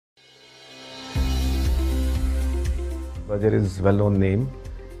Berger is a well-known name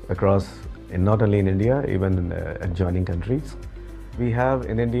across, not only in India, even in adjoining countries. We have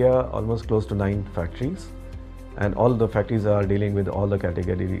in India almost close to 9 factories, and all the factories are dealing with all the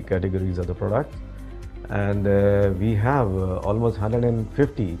categories of the product. And we have almost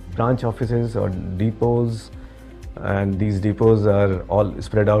 150 branch offices or depots, and these depots are all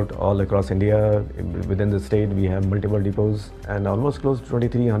spread out all across India. Within the state we have multiple depots, and almost close to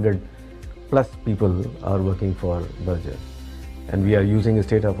 2300 plus people are working for Berger. And we are using a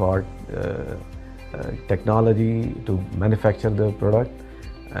state-of-art technology to manufacture the product,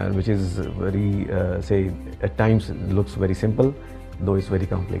 and which is very, say, at times it looks very simple, though it's very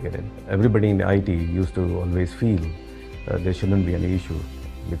complicated. Everybody in IT used to always feel there shouldn't be any issue,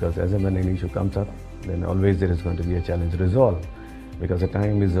 because as and when an issue comes up, then always there is going to be a challenge to resolve, because the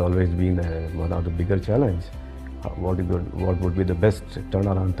time is always been one of the bigger challenge. What would be the best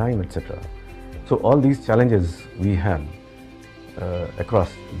turnaround time, etc. So all these challenges we have across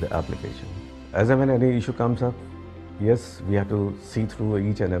the application. As and when any issue comes up, yes, we have to see through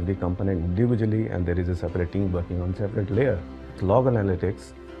each and every component individually, and there is a separate team working on separate layer. Log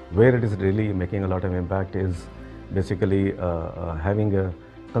analytics, where it is really making a lot of impact, is basically having a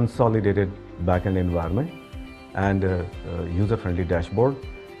consolidated backend environment and user-friendly dashboard.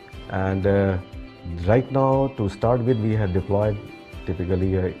 And right now, to start with, we have deployed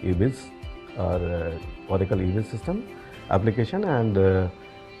typically a EBS or Oracle EBS system application, and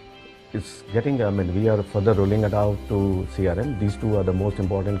it's getting, we are further rolling it out to CRM. These two are the most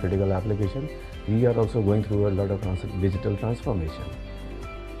important critical applications. We are also going through a lot of digital transformation.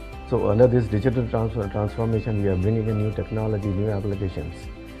 So under this digital transformation, we are bringing in new technology, new applications.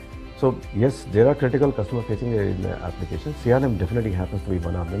 So yes, there are critical customer facing applications. CRM definitely happens to be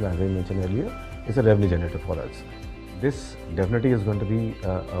one of them. As I mentioned earlier, it's a revenue generator for us. This definitely is going to be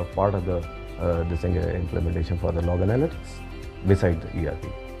a part of the implementation for the log analytics beside the ERP.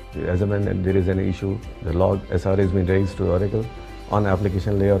 As and when there is an issue, the log SR has been raised to Oracle on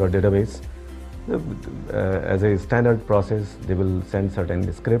application layer or database. As a standard process, they will send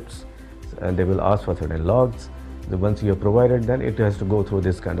certain scripts and they will ask for certain logs. Once you have provided, then it has to go through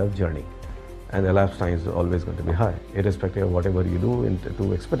this kind of journey, and the elapsed time is always going to be high, irrespective of whatever you do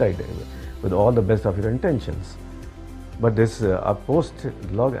to expedite it, with all the best of your intentions. But this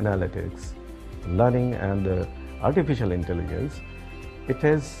post-log analytics, learning and artificial intelligence, it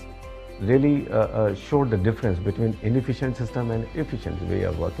has really showed the difference between inefficient system and efficient way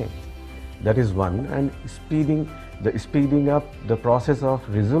of working. That is one, and speeding up the process of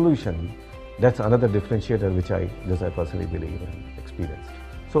resolution. That's another differentiator which I personally believe and experienced.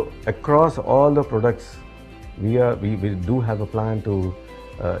 So across all the products, we do have a plan to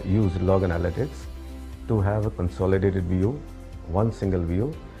use log analytics to have a consolidated view, one single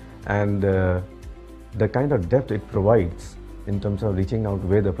view, and the kind of depth it provides in terms of reaching out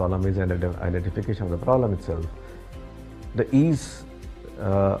where the problem is and identification of the problem itself. The ease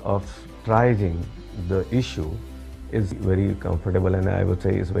of triaging the issue is very comfortable, and I would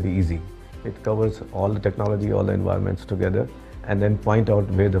say is very easy. It covers all the technology, all the environments together, and then point out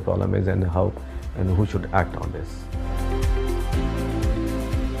where the problem is and how and who should act on this.